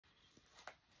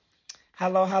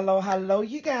Hello, hello, hello,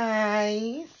 you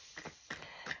guys.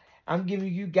 I'm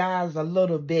giving you guys a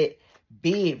little bit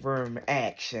bedroom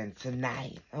action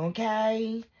tonight,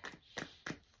 okay?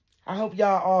 I hope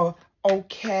y'all are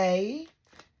okay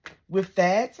with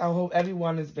that. I hope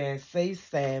everyone is being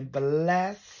safe and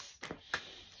blessed.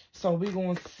 So we're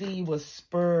going to see what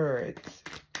spirits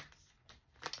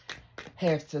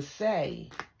have to say.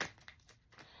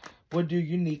 What do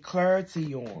you need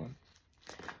clarity on?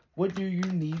 What do you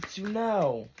need to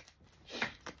know?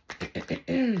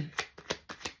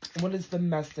 What is the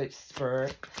message,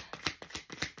 Spirit?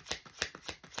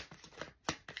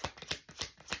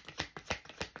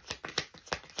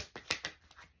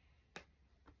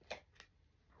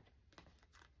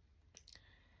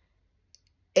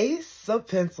 Ace of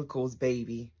Pentacles,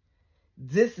 baby.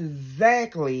 This is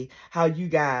exactly how you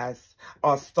guys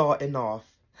are starting off.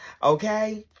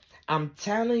 Okay? I'm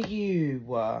telling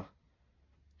you,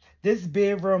 this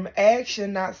bedroom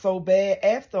action not so bad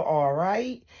after all,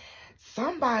 right?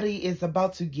 Somebody is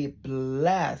about to get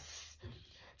blessed.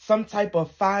 Some type of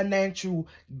financial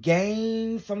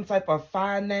gain, some type of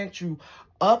financial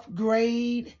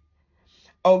upgrade.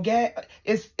 Okay?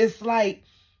 It's like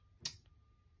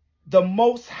the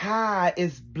Most High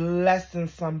is blessing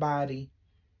somebody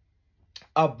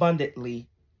abundantly.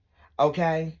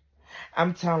 Okay?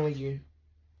 I'm telling you.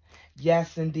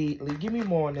 Yes, indeedly. Give me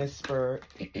more on this, Spirit.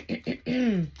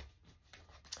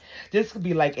 This could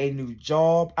be like a new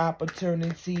job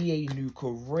opportunity, a new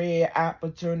career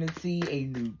opportunity, a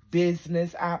new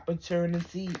business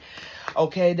opportunity.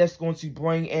 Okay, that's going to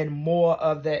bring in more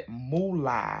of that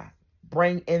moolah.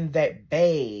 Bring in that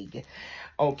bag.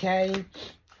 Okay?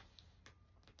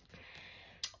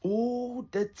 Ooh,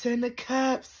 the Ten of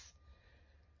Cups.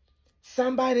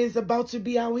 Somebody is about to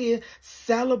be out here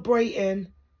celebrating.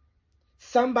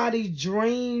 Somebody's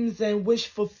dreams and wish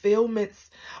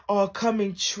fulfillments are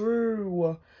coming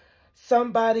true.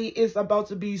 Somebody is about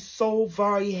to be so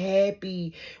very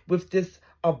happy with this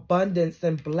abundance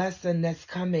and blessing that's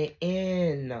coming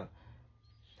in.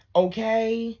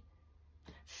 Okay?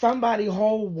 Somebody's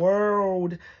whole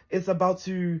world is about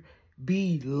to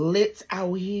be lit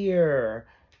out here.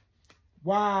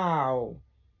 Wow.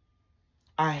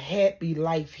 A happy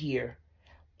life here.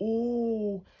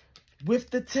 Ooh.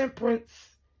 With the Temperance,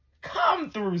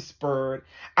 come through, Spirit.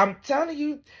 I'm telling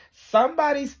you,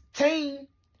 somebody's team,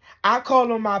 I call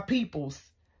them my peoples.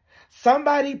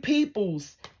 Somebody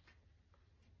peoples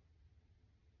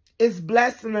is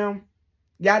blessing them.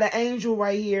 Got an angel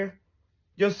right here.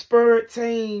 Your spirit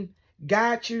team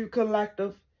got you,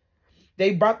 collective.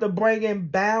 They about to bring in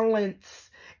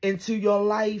balance into your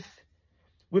life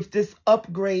with this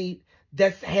upgrade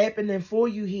that's happening for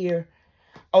you here.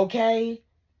 Okay?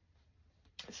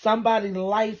 Somebody's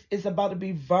life is about to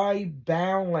be very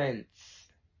balanced.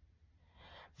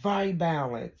 Very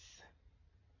balanced.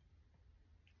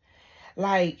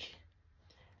 Like,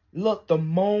 look, the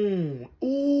moon.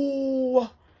 Ooh.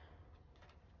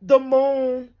 The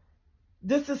moon.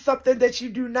 This is something that you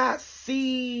do not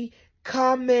see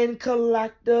coming,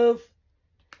 collective.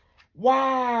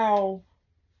 Wow.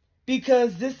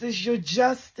 Because this is your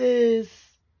justice.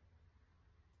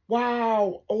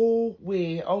 Wow. Oh,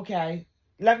 wait. Okay.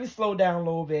 Let me slow down a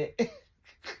little bit.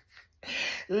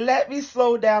 Let me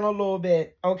slow down a little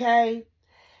bit, okay?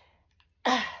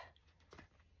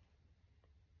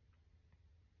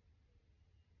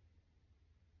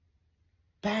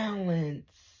 Balance.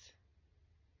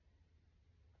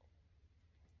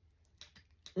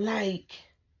 Like,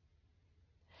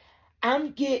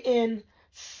 I'm getting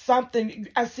something.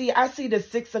 I see the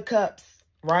Six of Cups,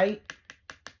 right?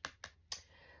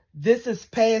 This is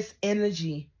past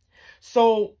energy.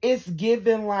 So it's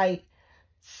giving like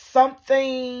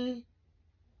something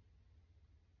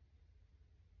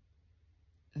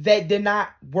that did not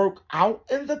work out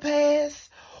in the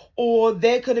past, or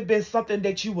there could have been something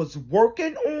that you was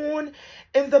working on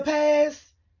in the past.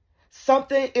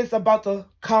 Something is about to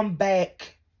come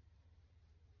back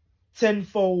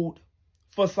tenfold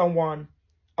for someone,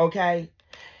 okay?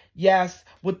 Yes,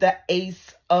 with the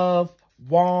Ace of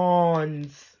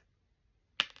Wands.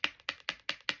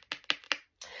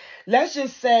 Let's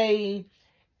just say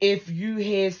if you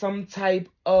had some type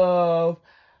of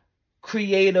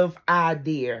creative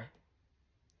idea,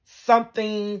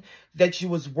 something that you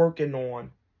was working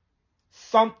on,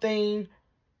 something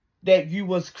that you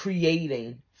was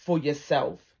creating for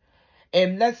yourself,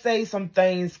 and let's say some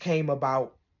things came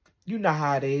about. You know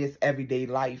how it is, everyday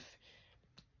life.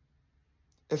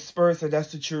 The Spirit said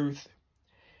that's the truth.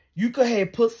 You could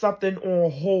have put something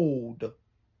on hold,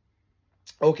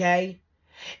 okay,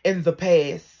 in the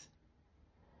past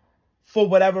for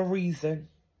whatever reason.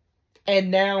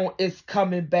 And now it's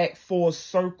coming back full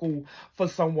circle for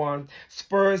someone.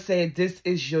 Spirit said this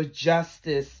is your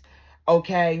justice.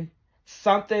 Okay?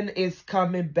 Something is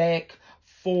coming back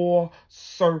full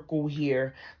circle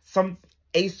here. Some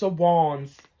Ace of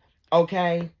Wands.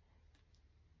 Okay?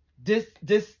 This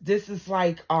is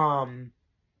like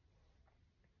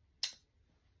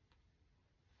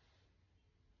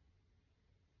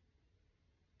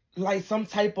some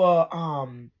type of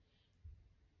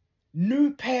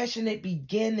new passionate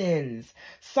beginnings.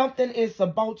 Something is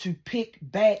about to pick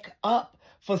back up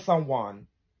for someone.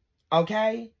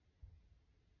 Okay?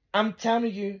 I'm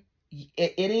telling you,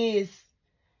 it is.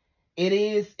 It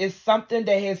is. It's something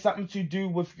that has something to do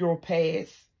with your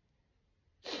past.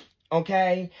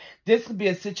 Okay? This could be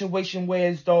a situation where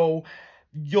as though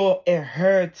your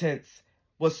inheritance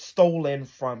was stolen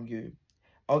from you.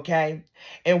 Okay?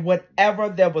 And whatever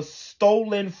that was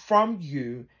stolen from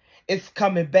you, it's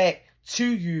coming back to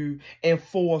you in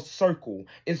full circle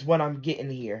is what I'm getting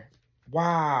here.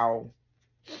 Wow.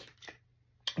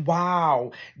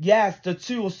 Wow. Yes, the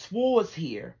Two of Swords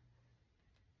here.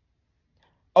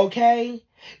 Okay?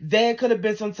 There could have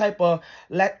been some type of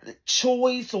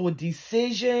choice or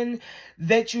decision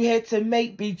that you had to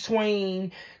make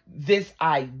between this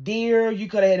idea. You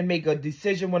could have had to make a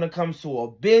decision when it comes to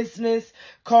a business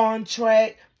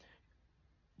contract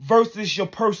versus your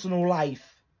personal life.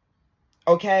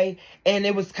 Okay? And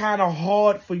it was kind of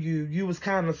hard for you. You was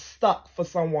kind of stuck for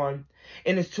someone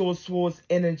in this Two of Swords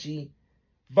energy.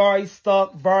 Very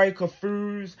stuck, very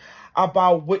confused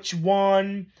about which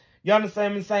one, you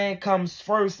understand what I'm saying, comes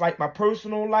first, like my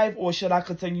personal life, or should I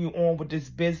continue on with this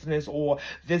business or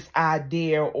this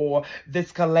idea or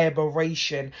this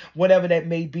collaboration, whatever that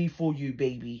may be for you,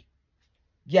 baby.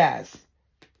 Yes.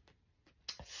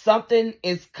 Something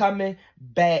is coming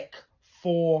back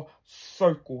full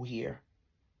circle here.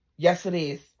 Yes, it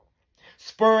is.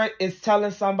 Spirit is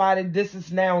telling somebody this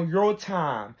is now your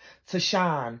time to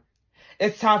shine.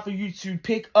 It's time for you to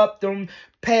pick up them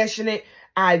passionate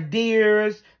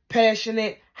ideas,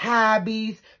 passionate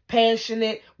hobbies,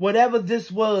 passionate whatever this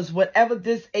was, whatever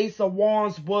this Ace of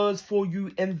Wands was for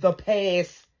you in the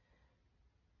past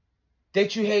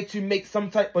that you had to make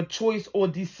some type of choice or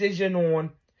decision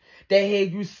on that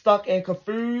had you stuck and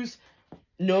confused.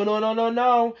 No, no, no, no,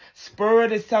 no.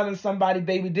 Spirit is telling somebody,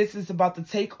 baby, this is about to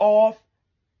take off.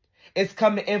 It's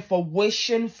coming in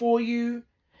fruition for you.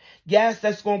 Yes,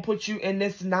 that's going to put you in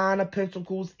this Nine of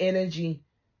Pentacles energy.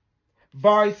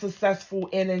 Very successful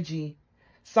energy.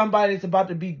 Somebody's about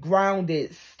to be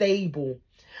grounded, stable.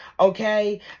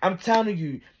 Okay? I'm telling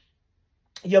you,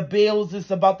 your bills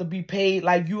is about to be paid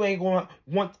like you ain't going to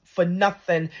want for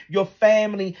nothing. Your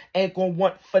family ain't going to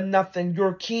want for nothing.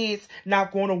 Your kids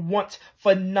not going to want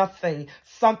for nothing.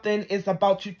 Something is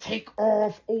about to take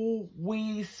off. Oh,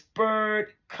 we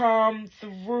Spirit, come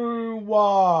through.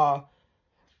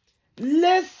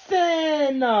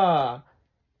 Listen.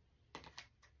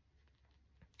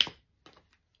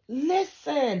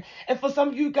 Listen. And for some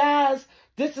of you guys,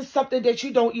 this is something that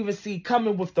you don't even see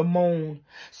coming with the moon.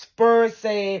 Spirit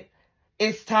said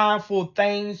it's time for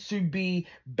things to be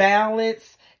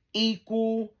balanced,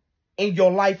 equal in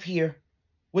your life here.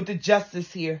 With the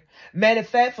justice here. Matter of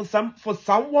fact, for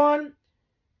someone,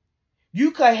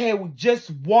 you could have just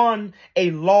won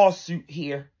a lawsuit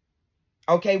here.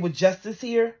 Okay, with justice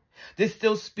here. This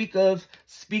still speak of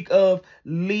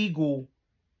legal,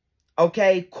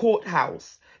 okay,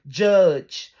 courthouse,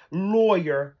 judge,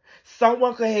 lawyer.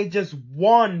 Someone could have just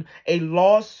won a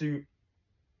lawsuit,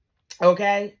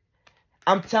 okay?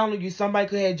 I'm telling you, somebody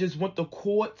could have just went to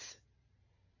courts.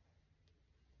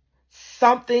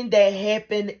 Something that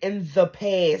happened in the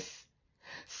past.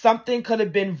 Something could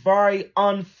have been very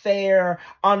unfair,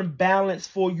 unbalanced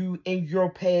for you in your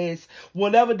past.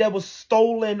 Whatever that was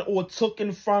stolen or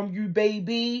taken from you,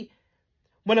 baby.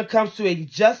 When it comes to a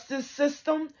justice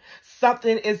system,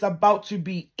 something is about to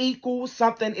be equal.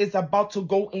 Something is about to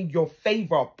go in your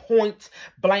favor. Point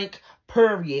blank,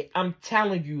 period. I'm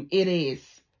telling you, it is.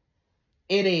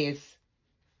 It is.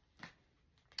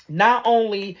 Not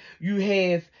only you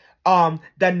have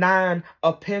the Nine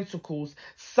of Pentacles,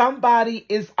 somebody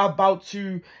is about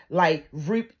to like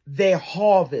reap their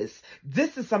harvest.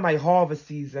 This is somebody's harvest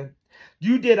season.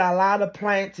 You did a lot of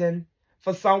planting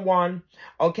for someone,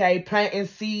 okay, planting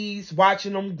seeds,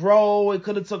 watching them grow. It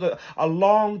could have took a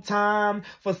long time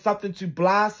for something to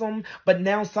blossom, but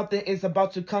now something is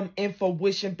about to come in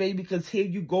fruition, baby, because here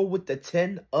you go with the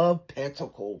Ten of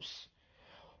Pentacles.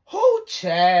 Oh,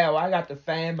 child, I got to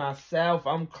fan myself.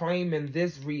 I'm claiming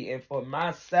this reading for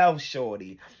myself,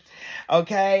 shorty.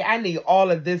 Okay, I need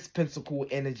all of this pentacle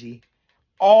energy.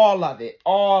 All of it.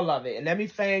 All of it. And let me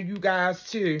fan you guys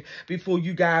too before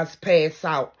you guys pass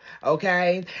out.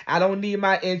 Okay? I don't need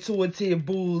my intuitive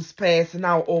bulls passing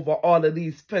out over all of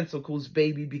these pentacles,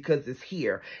 baby, because it's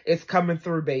here. It's coming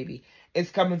through, baby.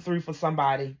 It's coming through for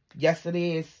somebody. Yes, it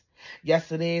is.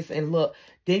 Yes, it is. And look,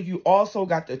 then you also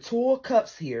got the Two of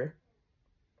Cups here.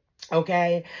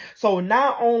 Okay? So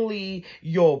not only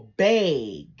your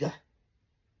bag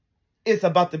is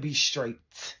about to be straight.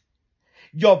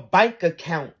 Your bank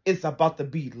account is about to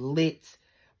be lit.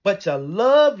 But your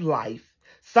love life,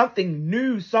 something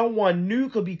new, someone new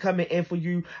could be coming in for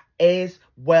you as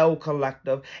well,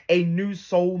 collective. A new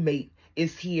soulmate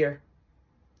is here.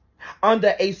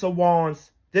 Under Ace of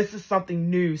Wands, this is something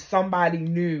new, somebody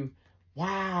new.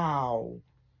 Wow.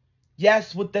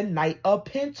 Yes, with the Knight of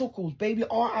Pentacles, baby.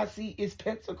 All I see is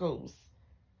pentacles.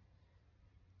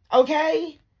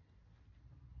 Okay?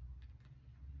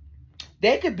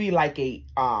 There could be like a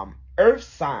earth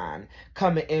sign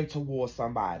coming in towards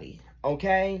somebody,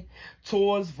 okay?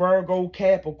 Towards Virgo,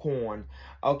 Capricorn,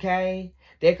 okay?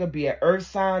 There could be an earth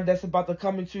sign that's about to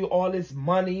come into all this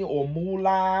money or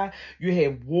moolah. You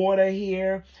have water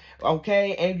here,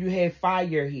 okay? And you have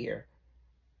fire here.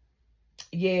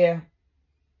 Yeah.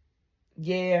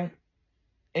 Yeah.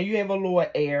 And you have a little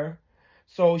air.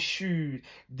 So, shoot,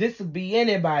 this could be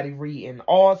anybody reading.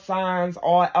 All signs,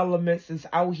 all elements is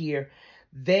out here.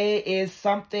 There is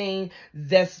something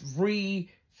that's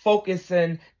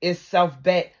refocusing itself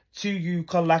back to you,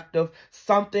 collective.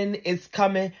 Something is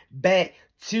coming back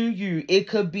to you. It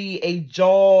could be a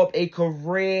job, a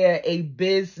career, a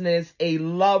business, a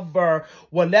lover.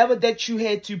 Whatever that you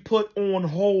had to put on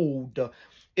hold,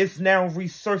 it's now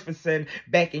resurfacing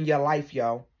back in your life,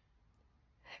 yo.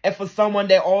 And for someone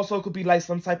that also could be like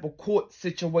some type of court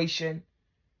situation,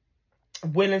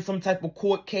 winning some type of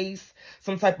court case,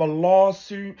 some type of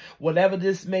lawsuit, whatever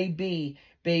this may be,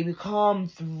 baby, come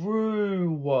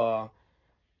through.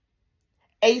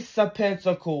 Ace of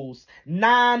Pentacles,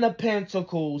 9 of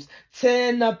Pentacles,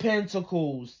 10 of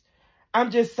Pentacles. I'm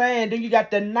just saying, then you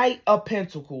got the Knight of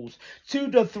Pentacles,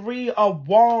 2 to 3 of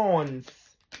Wands.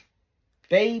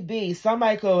 Baby,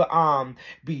 somebody could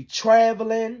be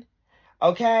traveling.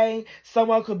 Okay,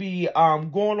 someone could be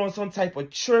going on some type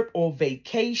of trip or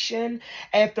vacation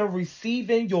after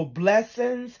receiving your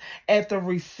blessings, after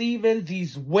receiving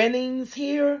these winnings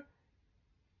here.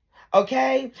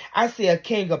 Okay, I see a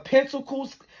King of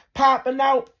Pentacles popping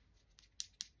out.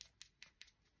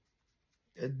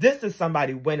 This is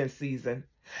somebody winning season.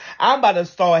 I'm about to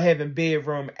start having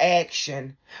bedroom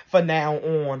action for now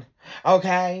on.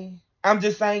 Okay, I'm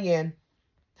just saying.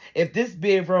 If this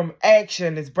bedroom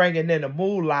action is bringing in a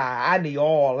moolah, I need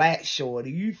all that,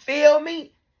 shorty. You feel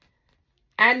me?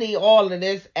 I need all of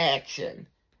this action.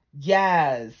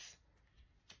 Yes.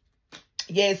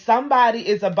 Yeah, somebody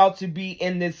is about to be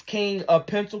in this King of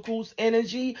Pentacles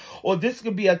energy. Or this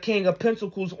could be a King of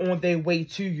Pentacles on their way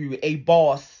to you. A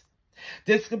boss.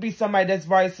 This could be somebody that's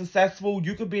very successful.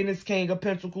 You could be in this King of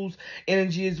Pentacles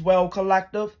energy as well,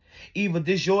 collective. Either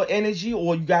this your energy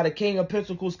or you got a King of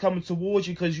Pentacles coming towards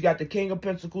you because you got the King of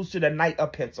Pentacles to the Knight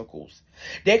of Pentacles.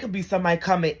 There could be somebody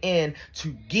coming in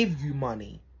to give you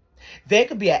money. There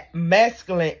could be a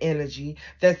masculine energy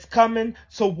that's coming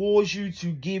towards you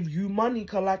to give you money,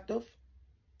 collective.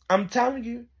 I'm telling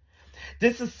you.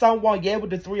 This is someone, yeah, with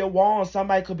the 3 of Wands.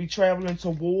 Somebody could be traveling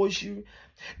towards you.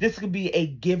 This could be a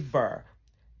giver.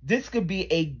 This could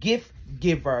be a gift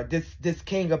giver. This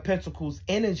King of Pentacles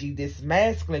energy, this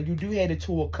masculine. You do have the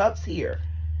 2 of Cups here.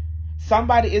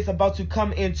 Somebody is about to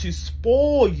come in to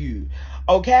spoil you.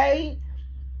 Okay?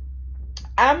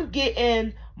 I'm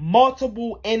getting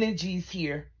multiple energies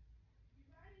here.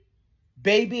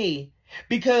 Baby.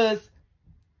 Because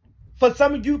for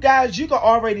some of you guys, you can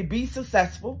already be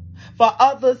successful. For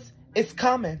others, it's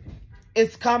coming.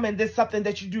 It's coming. There's something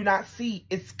that you do not see.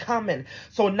 It's coming.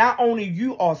 So not only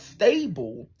you are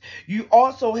stable, you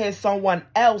also have someone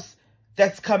else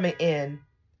that's coming in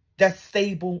that's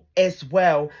stable as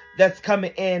well. That's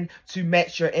coming in to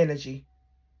match your energy.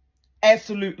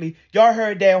 Absolutely. Y'all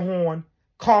heard that horn.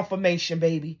 Confirmation,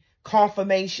 baby.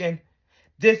 Confirmation.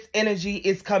 This energy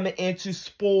is coming in to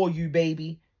spoil you,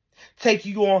 baby. Take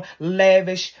you on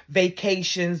lavish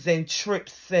vacations and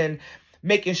trips and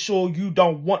making sure you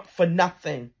don't want for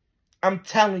nothing. I'm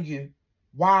telling you.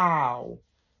 Wow.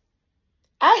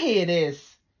 I hear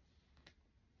this.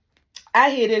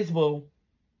 I hear this, boo.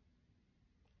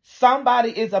 Somebody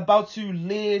is about to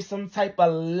live some type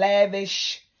of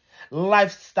lavish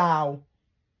lifestyle.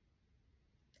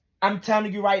 I'm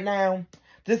telling you right now,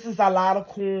 this is a lot of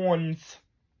coins.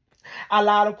 A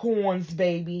lot of coins,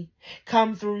 baby.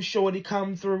 Come through, shorty.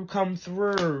 Come through, come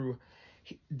through.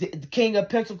 The King of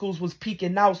Pentacles was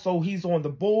peeking out, so he's on the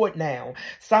board now.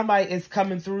 Somebody is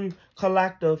coming through,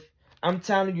 collective. I'm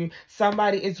telling you,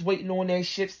 somebody is waiting on their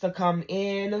ships to come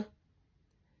in.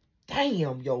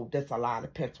 Damn, yo, that's a lot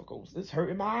of pentacles. It's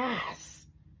hurting my eyes.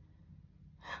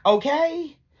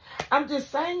 Okay? I'm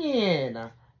just saying.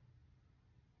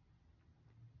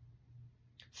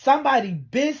 Somebody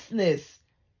business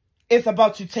is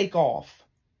about to take off.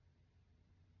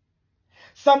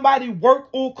 Somebody work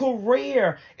or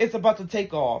career is about to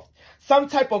take off. Some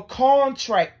type of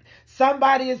contract.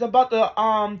 Somebody is about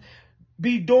to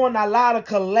be doing a lot of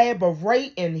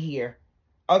collaborating here.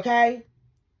 Okay?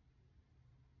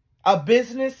 A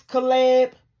business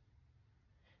collab.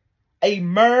 A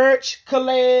merge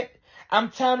collab. I'm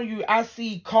telling you, I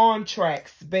see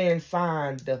contracts being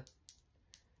signed.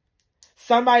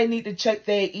 Somebody need to check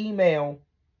their email.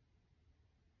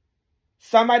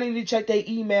 Somebody need to check their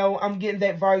email. I'm getting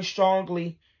that very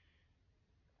strongly.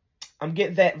 I'm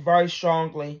getting that very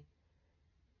strongly.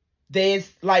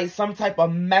 There's like some type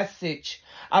of message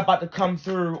about to come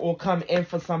through or come in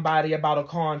for somebody about a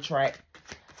contract,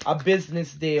 a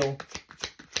business deal,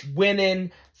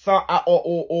 winning some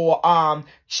or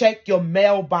check your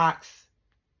mailbox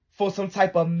for some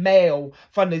type of mail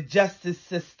from the justice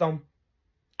system.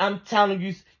 I'm telling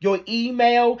you, your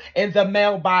email and the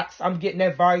mailbox, I'm getting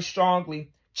that very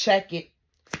strongly. Check it.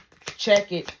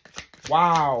 Check it.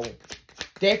 Wow.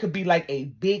 There could be like a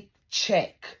big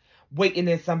check waiting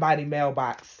in somebody's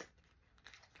mailbox.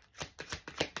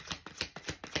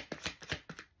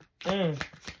 Give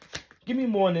me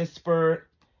more in this spirit.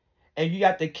 And you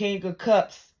got the King of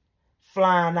Cups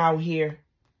flying out here.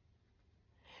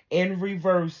 In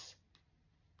reverse.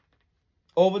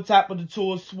 Over top of the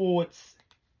Two of Swords.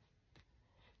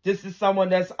 This is someone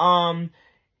that's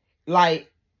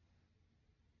like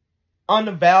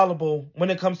unavailable when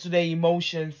it comes to their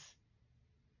emotions.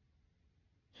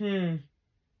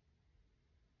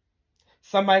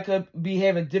 Somebody could be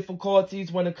having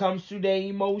difficulties when it comes to their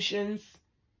emotions.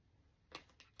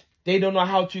 They don't know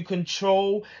how to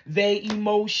control their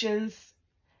emotions.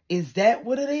 Is that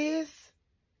what it is?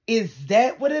 Is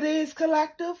that what it is,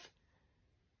 collective?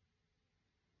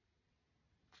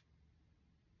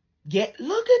 Yeah,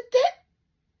 look at that.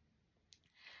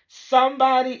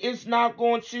 Somebody is not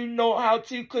going to know how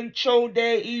to control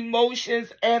their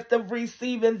emotions after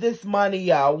receiving this money,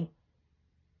 yo.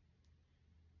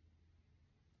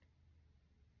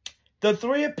 The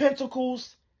Three of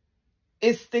Pentacles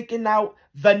is sticking out.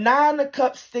 The Nine of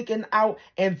Cups sticking out.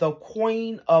 And the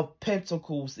Queen of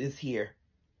Pentacles is here.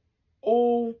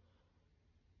 Oh,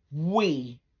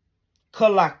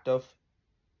 collective.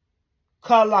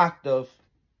 Collective.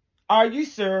 Are you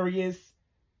serious?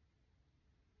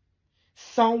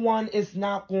 Someone is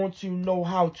not going to know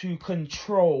how to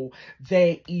control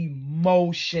their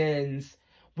emotions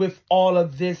with all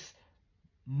of this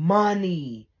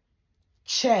money,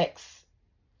 checks.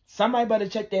 Somebody better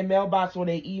check their mailbox or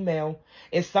their email.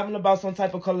 It's something about some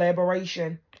type of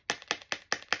collaboration.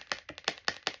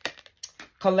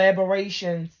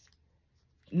 Collaborations.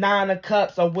 Nine of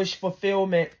Cups, a wish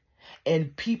fulfillment.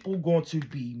 And people going to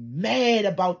be mad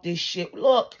about this shit.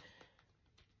 Look.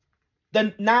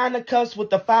 The Nine of Cups with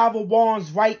the Five of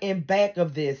Wands right in back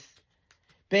of this.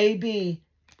 Baby.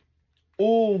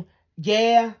 Oh,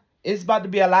 yeah. It's about to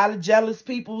be a lot of jealous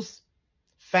people's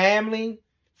family,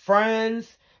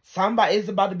 friends. Somebody, it's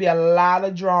about to be a lot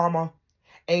of drama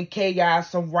and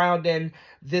chaos surrounding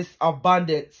this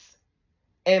abundance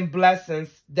and blessings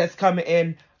that's coming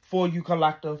in for you,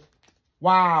 collective.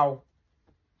 Wow.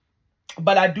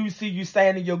 But I do see you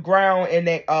standing your ground in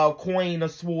that Queen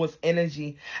of Swords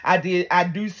energy. I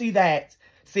do see that.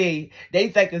 See, they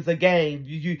think it's a game.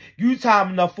 You time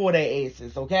enough for their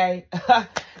asses, okay?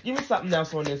 Give me something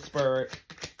else on this spirit.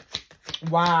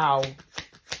 Wow.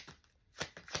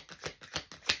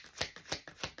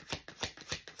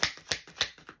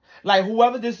 Like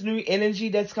whoever this new energy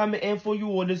that's coming in for you,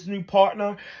 or this new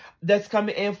partner that's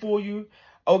coming in for you,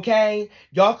 okay?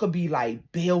 Y'all could be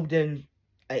like building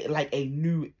like a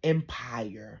new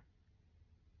empire.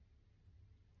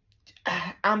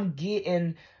 I'm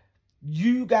getting,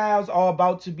 you guys are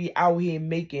about to be out here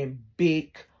making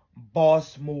big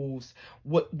boss moves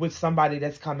with somebody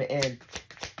that's coming in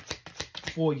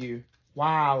for you.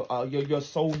 Wow, your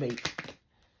soulmate.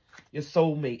 Your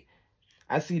soulmate.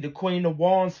 I see the Queen of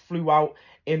Wands flew out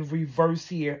in reverse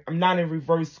here. I'm not in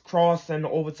reverse, crossing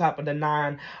over top of the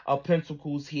Nine of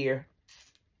Pentacles here.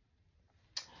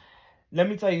 Let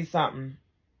me tell you something.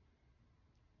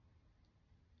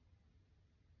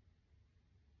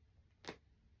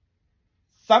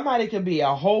 Somebody could be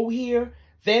a hoe here.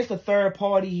 There's a third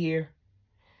party here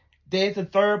There's a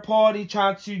third party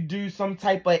trying to do some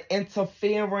type of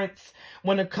interference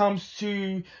when it comes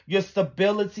to your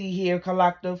stability here,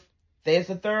 collective. There's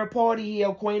a third party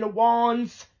here, Queen of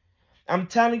Wands. I'm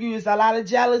telling you, there's a lot of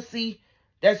jealousy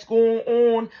that's going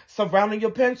on surrounding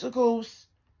your pentacles.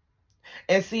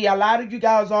 And see, a lot of you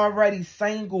guys are already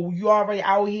single. You already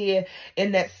out here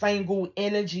in that single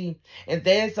energy. And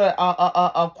there's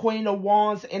a Queen of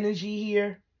Wands energy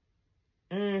here.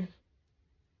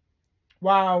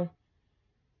 Wow.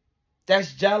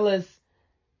 That's jealous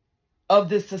of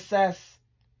the success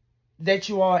that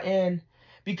you are in.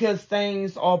 Because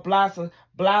things are blossom.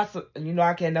 You know,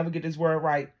 I can never get this word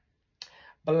right.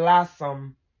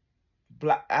 Blossom.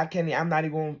 I'm not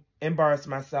even going to embarrass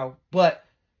myself. But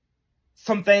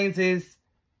some things is,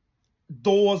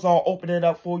 doors are opening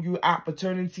up for you.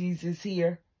 Opportunities is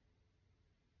here.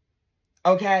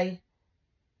 Okay?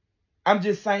 I'm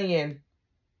just saying.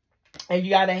 And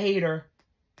you got a hater.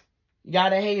 You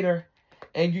got a hater.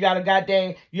 And you got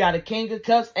a King of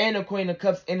Cups and a Queen of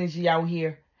Cups energy out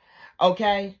here.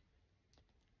 Okay?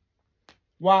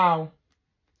 Wow.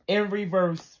 In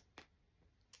reverse.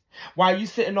 While you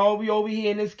sitting all the way over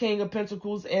here in this King of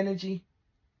Pentacles energy.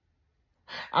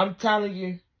 I'm telling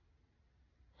you.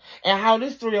 And how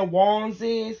this Three of Wands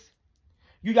is,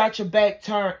 you got your back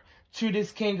turned to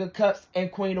this King of Cups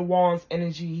and Queen of Wands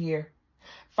energy here.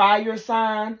 Fire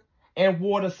sign and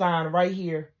water sign right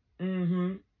here.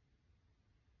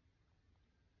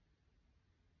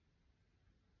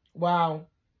 Wow.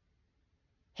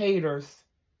 Haters.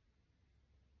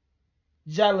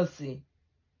 Jealousy.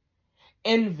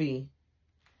 Envy.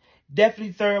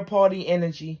 Definitely third party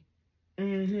energy.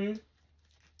 Give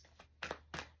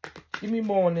me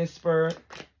more on this, Spirit.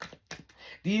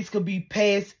 These could be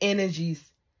past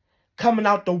energies coming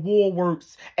out the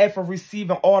woodworks after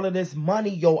receiving all of this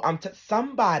money, yo.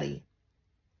 Somebody.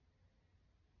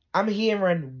 I'm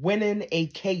hearing winning a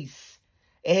case.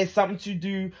 It has something to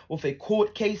do with a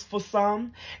court case for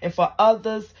some. And for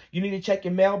others, you need to check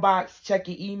your mailbox, check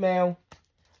your email.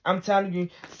 I'm telling you,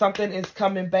 something is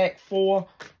coming back full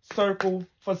circle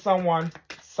for someone.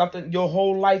 Something, your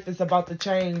whole life is about to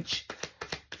change.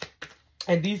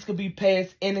 And these could be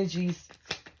past energies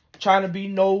trying to be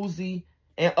nosy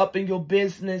and up in your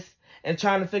business and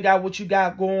trying to figure out what you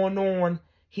got going on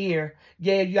here.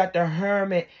 Yeah, you got the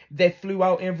Hermit that flew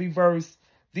out in reverse.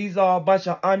 These are a bunch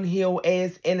of unhealed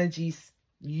ass energies.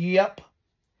 Yep.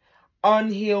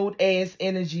 Unhealed ass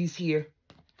energies here.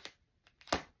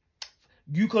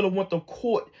 You could have went to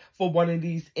court for one of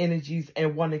these energies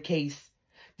and won a case.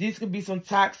 These could be some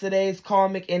toxic ass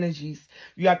karmic energies.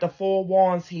 You got the Four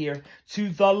Wands here. To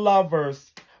the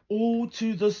Lovers. Ooh,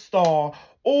 to the Star.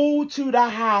 Ooh, to the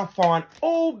Hierophant.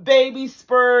 Ooh, baby,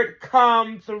 Spirit,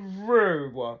 come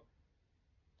through.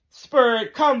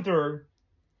 Spirit, come through.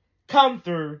 Come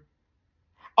through.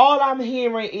 All I'm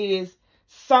hearing is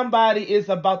somebody is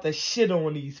about to shit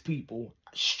on these people.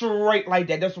 Straight like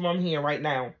that. That's what I'm hearing right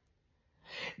now.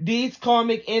 These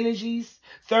karmic energies,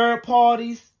 third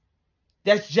parties,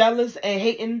 that's jealous and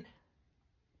hating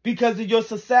because of your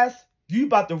success, you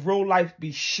about to real life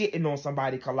be shitting on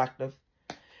somebody, collective.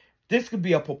 This could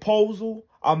be a proposal,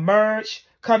 a marriage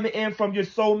coming in from your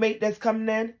soulmate that's coming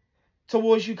in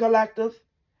towards you, collective.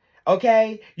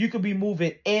 Okay? You could be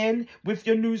moving in with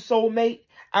your new soulmate.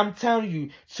 I'm telling you,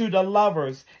 to the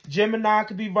Lovers. Gemini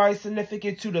could be very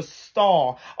significant to the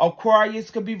Star. Aquarius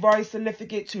could be very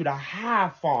significant to the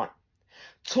Hierophant.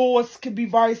 Taurus could be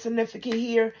very significant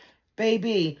here.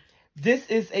 Baby, this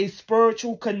is a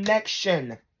spiritual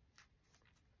connection.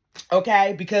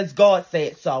 Okay? Because God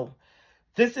said so.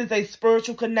 This is a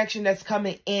spiritual connection that's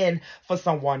coming in for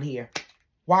someone here.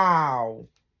 Wow.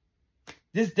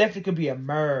 This definitely could be a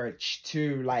merge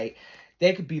too. Like,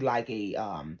 there could be like a,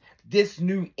 this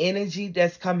new energy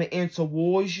that's coming in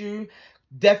towards you.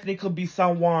 Definitely could be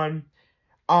someone,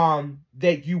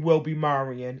 that you will be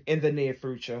marrying in the near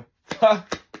future.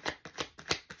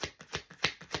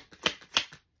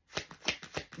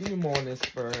 Give me more on this,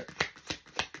 Spirit.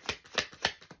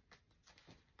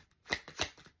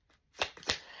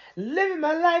 Living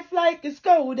my life like it's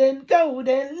golden,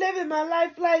 golden. Living my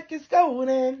life like it's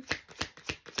golden.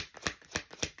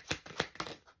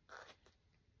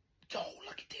 Yo,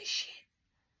 look at this shit.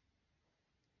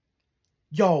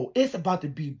 Yo, it's about to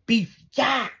be beef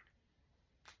yak.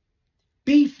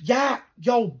 Beef yak.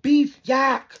 Yo, beef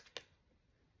yak.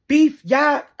 Beef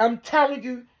yak. I'm telling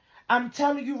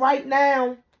you right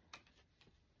now.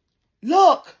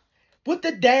 Look, with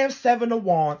the damn Seven of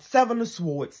Wands, Seven of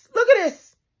Swords. Look at this.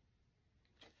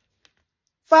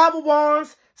 Five of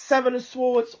Wands, Seven of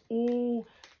Swords. Ooh,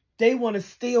 they want to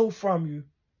steal from you.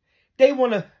 They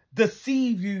want to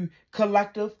deceive you,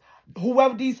 collective.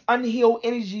 Whoever these unhealed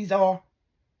energies are.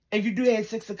 And you do have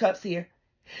Six of Cups here.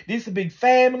 These are big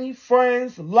family,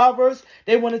 friends, lovers.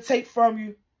 They want to take from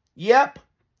you. Yep.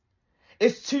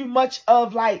 It's too much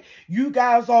of like, you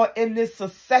guys are in this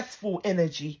successful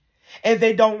energy. And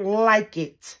they don't like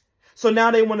it. So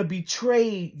now they want to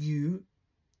betray you.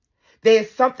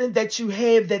 There's something that you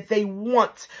have that they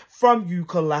want from you,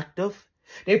 collective.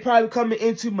 They probably coming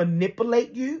in to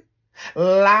manipulate you,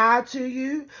 lie to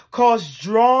you, cause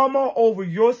drama over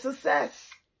your success.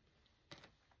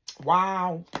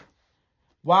 Wow.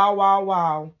 Wow, wow,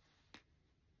 wow.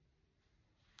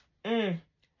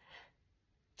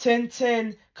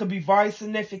 10-10 could be very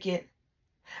significant.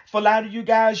 For a lot of you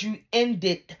guys, you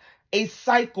ended a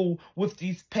cycle with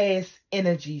these past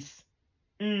energies.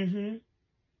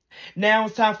 Now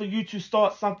it's time for you to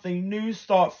start something new,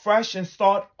 start fresh, and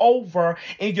start over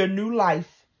in your new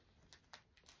life.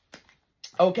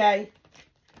 Okay?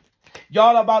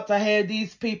 Y'all about to have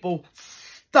these people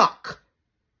stuck.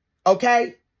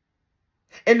 Okay?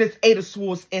 In this Eight of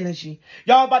Swords energy.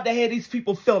 Y'all about to have these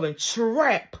people feeling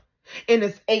trapped in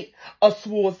this Eight of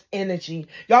Swords energy.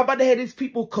 Y'all about to have these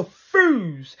people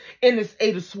confused in this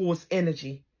Eight of Swords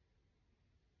energy.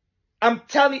 I'm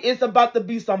telling you, it's about to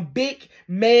be some big,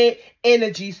 mad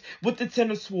energies with the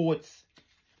Ten of Swords.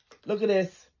 Look at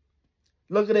this.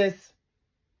 Look at this.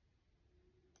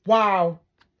 Wow.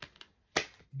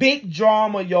 Big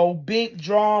drama, yo. Big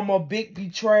drama, big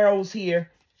betrayals here.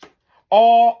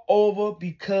 All over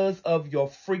because of your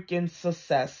freaking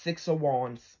success. Six of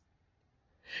Wands.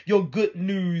 Your good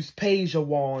news, Page of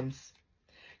Wands.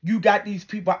 You got these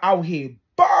people out here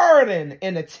burning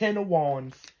in the Ten of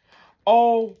Wands.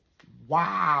 Oh,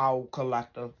 wow,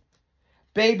 collective.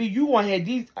 Baby, you want to have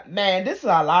these... Man, this is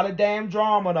a lot of damn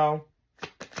drama, though.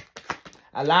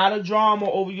 A lot of drama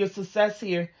over your success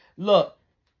here. Look.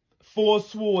 Four of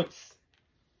Swords.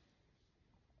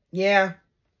 Yeah.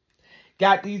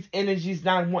 Got these energies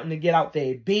not wanting to get out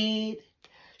their bed.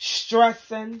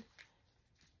 Stressing.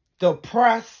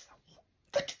 Depressed.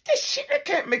 Look at this shit. I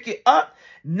can't make it up.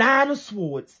 Nine of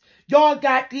Swords. Y'all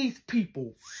got these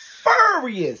people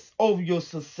furious over your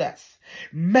success.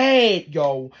 Mad,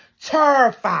 yo.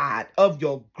 Terrified of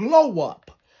your glow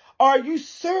up. Are you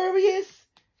serious?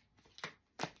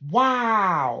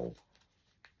 Wow.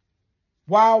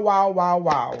 Wow, wow, wow,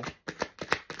 wow.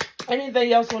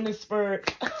 Anything else on this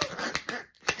spirit?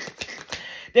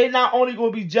 They're not only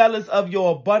going to be jealous of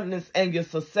your abundance and your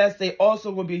success, they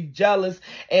also going to be jealous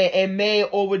and mad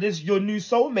over this, your new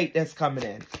soulmate that's coming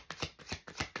in.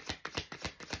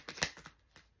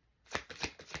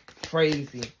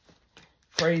 Crazy.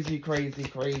 Crazy, crazy,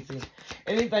 crazy.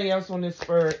 Anything else on this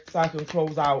spirit so I can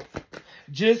close out?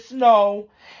 Just know,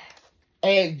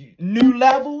 at new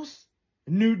levels,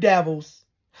 new devils.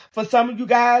 For some of you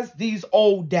guys, these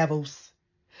old devils.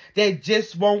 They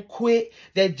just won't quit.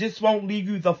 They just won't leave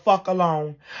you the fuck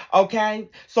alone. Okay?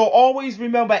 So always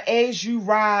remember, as you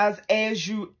rise, as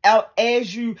you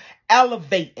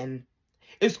elevating,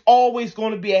 it's always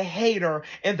going to be a hater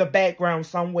in the background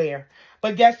somewhere.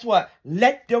 But guess what?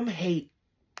 Let them hate.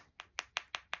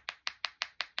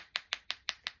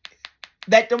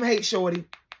 Let them hate, shorty.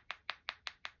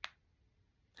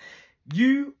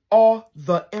 You are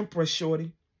the Empress,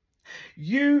 shorty.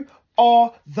 You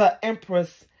are the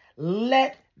Empress.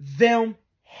 Let them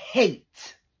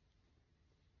hate.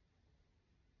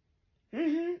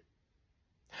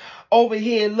 Over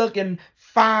here looking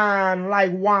fine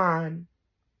like wine.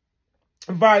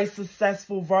 Very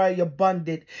successful, very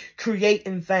abundant.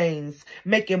 Creating things.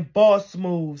 Making boss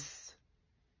moves.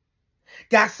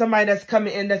 Got somebody that's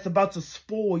coming in that's about to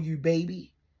spoil you,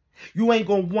 baby. You ain't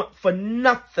gonna want for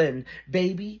nothing,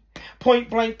 baby. Point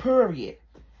blank, period.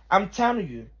 I'm telling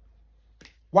you.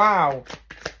 Wow.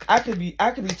 I could be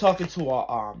talking to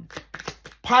a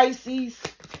Pisces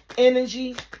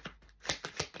energy.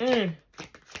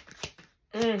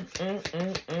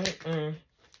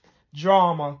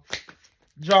 Drama.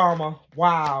 Drama.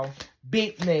 Wow.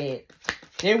 Big mad.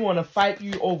 They want to fight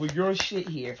you over your shit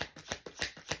here.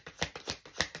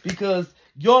 Because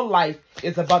your life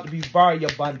is about to be very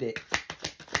abundant.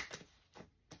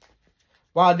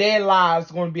 While their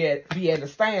lives are going to be at a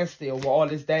standstill with all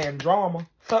this damn drama.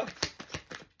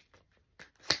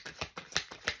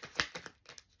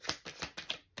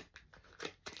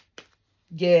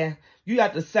 Yeah, you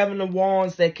got the Seven of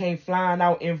Wands that came flying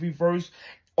out in reverse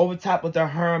over top of the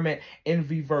Hermit in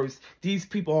reverse. These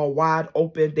people are wide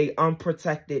open. They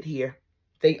unprotected here.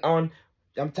 I'm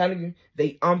telling you,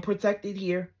 they unprotected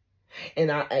here. And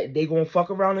they gonna fuck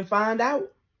around and find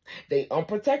out. They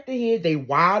unprotected here. They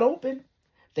wide open.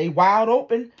 They wide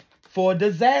open For a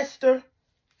disaster.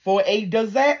 For a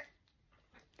disaster.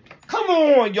 Come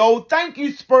on, yo. Thank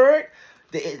you, Spirit.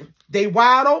 They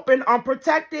wide open,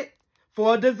 unprotected.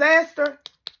 For a disaster.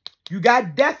 You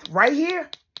got death right here.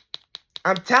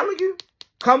 I'm telling you.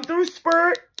 Come through,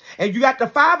 Spirit. And you got the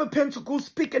Five of Pentacles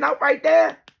peeking out right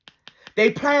there. They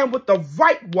playing with the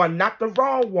right one, not the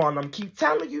wrong one. I'm keep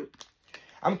telling you.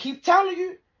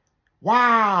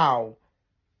 Wow.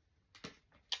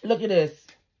 Look at this.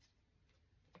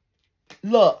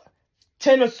 Look.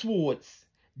 10 of Swords.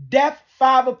 Death,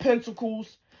 Five of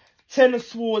Pentacles. 10 of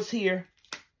Swords here.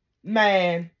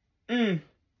 Man. And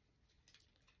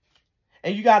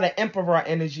you got an Emperor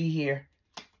energy here.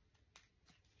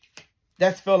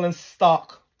 That's feeling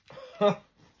stuck.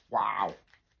 Wow.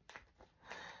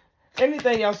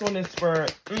 Anything else on this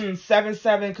Spirit?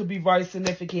 7-7 could be very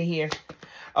significant here.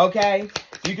 Okay?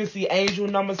 You can see angel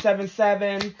number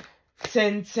 7-7,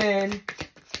 10-10.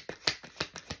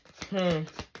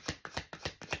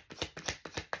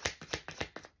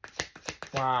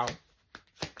 Wow.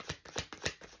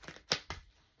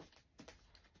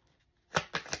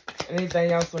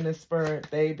 Anything else on this Spirit,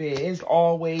 baby? It's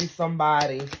always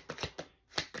somebody.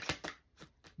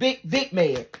 Big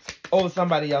man over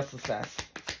somebody else's success.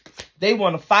 They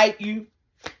want to fight you,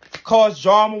 cause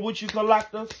drama with you,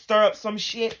 collective, stir up some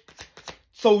shit.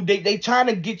 So they trying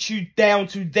to get you down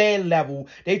to their level.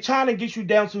 They trying to get you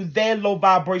down to their low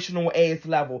vibrational ass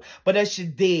level. But that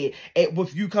shit dead.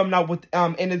 With you coming out with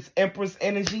in its Empress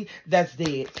energy, that's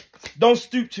dead. Don't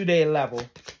stoop to their level.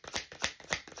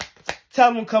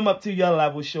 Tell them come up to your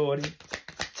level, shorty.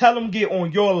 Tell them get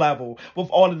on your level with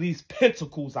all of these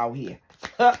pentacles out here.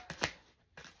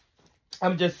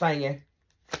 I'm just saying.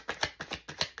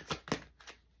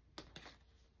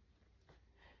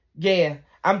 Yeah,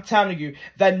 I'm telling you.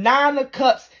 The 9 of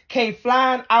Cups came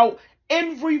flying out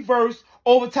in reverse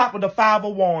over top of the 5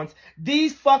 of Wands.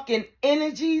 These fucking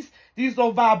energies, these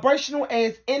low vibrational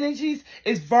ass energies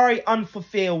is very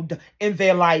unfulfilled in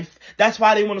their life. That's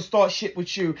why they want to start shit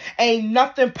with you. Ain't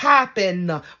nothing popping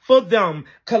for them,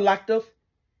 collective.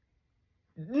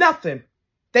 Nothing.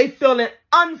 They feeling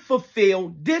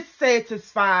unfulfilled,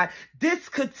 dissatisfied,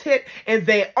 discontent in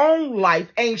their own life.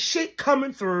 Ain't shit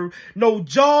coming through. No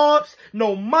jobs,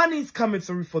 no money's coming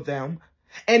through for them.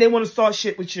 And they want to start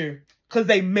shit with you. Because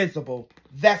they miserable.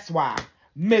 That's why.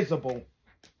 Miserable.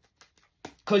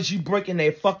 Because you breaking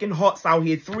their fucking hearts out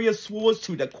here. 3 of Swords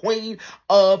to the Queen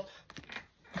of...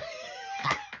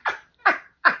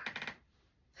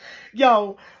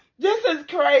 Yo, this is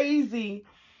crazy.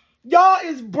 Y'all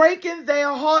is breaking their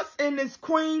hearts in this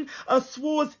Queen of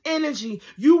Swords energy.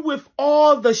 You with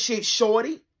all the shit,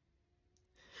 shorty.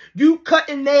 You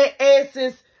cutting their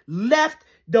asses left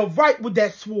to right with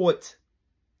that sword.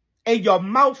 And your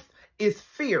mouth is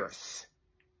fierce.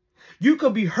 You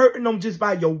could be hurting them just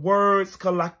by your words,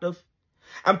 collective.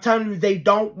 I'm telling you, they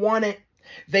don't want it.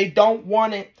 They don't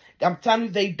want it. I'm telling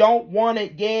you, they don't want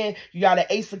it. Yeah, you got an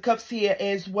Ace of Cups here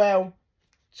as well.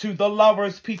 To the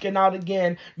lovers peeking out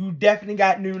again. You definitely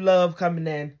got new love coming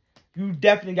in. You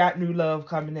definitely got new love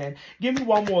coming in. Give me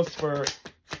one more Spirit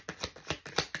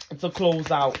to close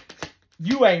out.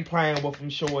 You ain't playing with them,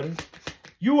 shorty.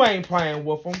 You ain't playing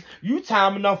with them. You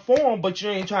time enough for them, but you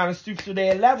ain't trying to stoop to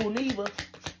their level neither.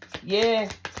 Yeah.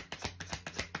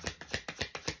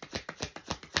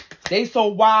 They so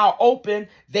wide open,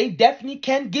 they definitely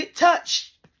can get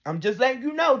touched. I'm just letting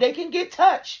you know, they can get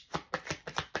touched.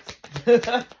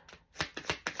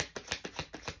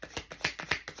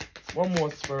 One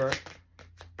more Spirit.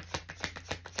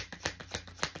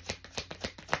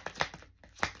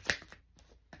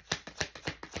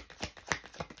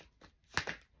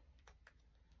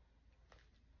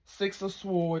 Six of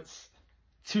Swords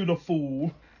to the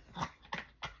Fool.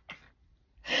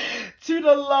 To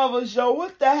the lovers, yo.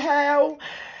 What the hell?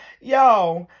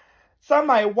 Yo.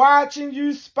 Somebody watching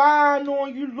you, spying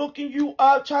on you, looking you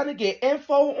up, trying to get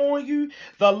info on you.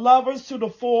 The lovers to the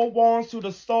 4 of Wands, to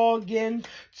the Star again,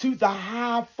 to the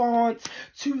Hierophant,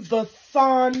 to the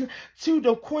Sun, to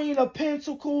the Queen of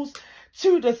Pentacles,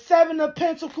 to the 7 of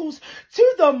Pentacles,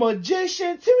 to the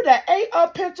Magician, to the 8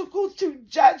 of Pentacles, to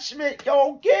Judgment.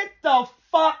 Yo, get the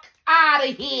fuck out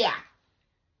of here.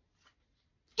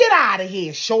 Get out of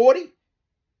here, shorty.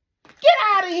 Get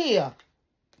out of here.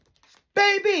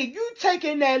 Baby, you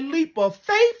taking that leap of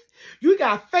faith. You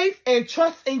got faith and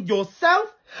trust in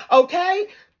yourself, okay?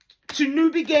 To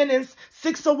new beginnings,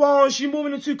 6 of Wands, you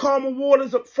moving into calmer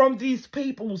waters from these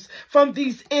peoples, from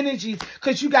these energies,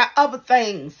 because you got other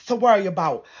things to worry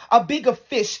about. A bigger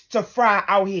fish to fry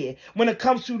out here when it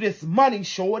comes to this money,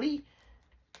 shorty.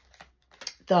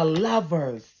 The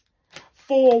lovers.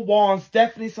 Four of Wands,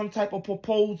 definitely some type of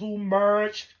proposal,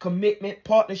 marriage, commitment,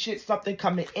 partnership, something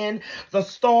coming in. The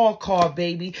Star card,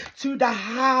 baby. To the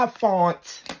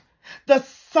Hierophant. The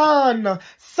Sun.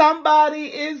 Somebody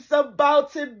is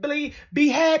about to be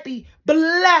happy.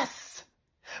 Bless.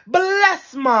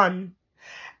 Bless, man.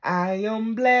 I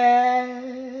am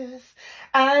blessed.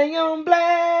 I am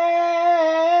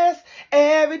blessed.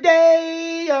 Every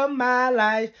day of my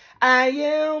life, I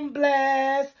am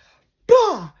blessed.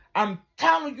 Blah! I'm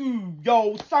telling you,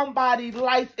 yo, somebody's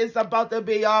life is about to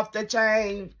be off the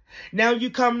chain. Now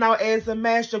you come out as a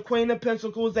Master, Queen of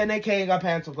Pentacles, and a King of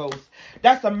Pentacles.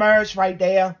 That's a marriage right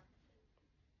there.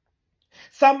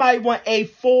 Somebody want a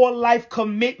full life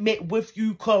commitment with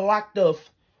you, collective.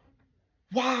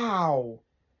 Wow.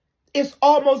 It's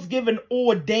almost given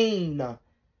ordained.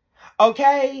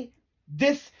 Okay?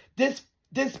 This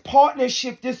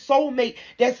partnership, this soulmate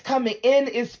that's coming in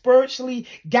is spiritually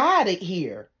guided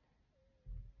here.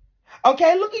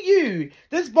 Okay, look at you.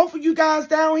 This both of you guys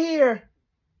down here.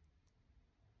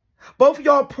 Both of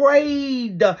y'all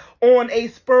prayed on a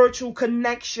spiritual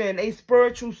connection, a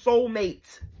spiritual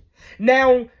soulmate.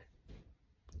 Now,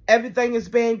 everything is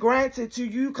being granted to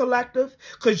you, collective,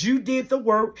 because you did the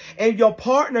work and your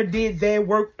partner did their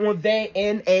work on their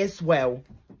end as well.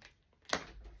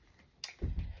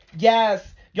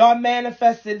 Yes, y'all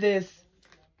manifested this.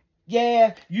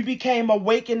 Yeah, you became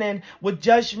awakening with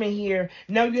judgment here.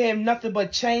 Now you have nothing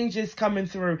but changes coming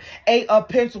through. Eight of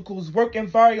Pentacles, working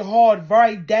very hard,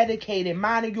 very dedicated,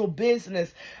 minding your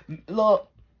business. Look,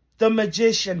 the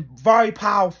Magician, very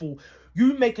powerful.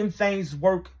 You making things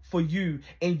work for you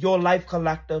in your life,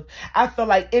 collective. I feel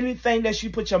like anything that you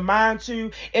put your mind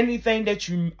to, anything that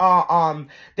you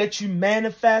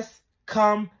manifest,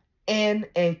 come in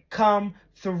and come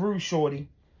through, shorty.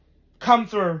 Come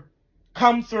through.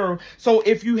 Come through. So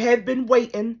if you have been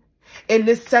waiting in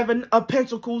this Seven of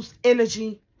Pentacles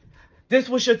energy, this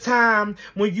was your time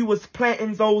when you was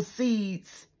planting those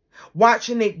seeds,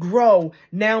 watching it grow.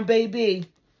 Now, baby,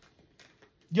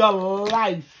 your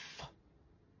life,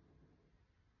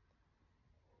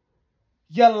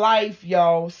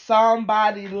 yo,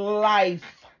 somebody's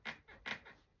life.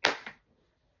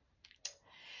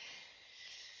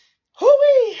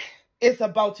 Hooey, it's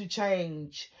about to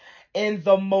change in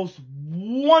the most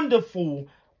wonderful,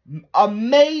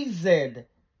 amazing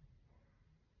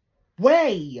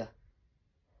way.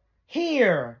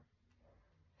 Here.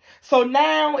 So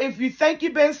now, if you think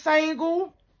you've been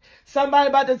single, somebody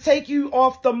about to take you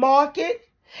off the market,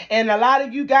 and a lot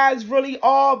of you guys really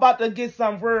are about to get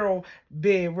some real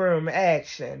bedroom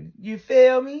action. You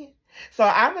feel me? So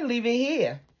I'm going to leave it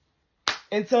here.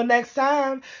 Until next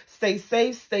time, stay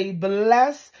safe, stay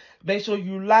blessed. Make sure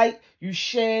you like, you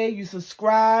share, you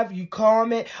subscribe, you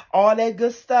comment, all that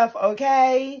good stuff,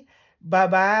 okay?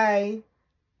 Bye-bye.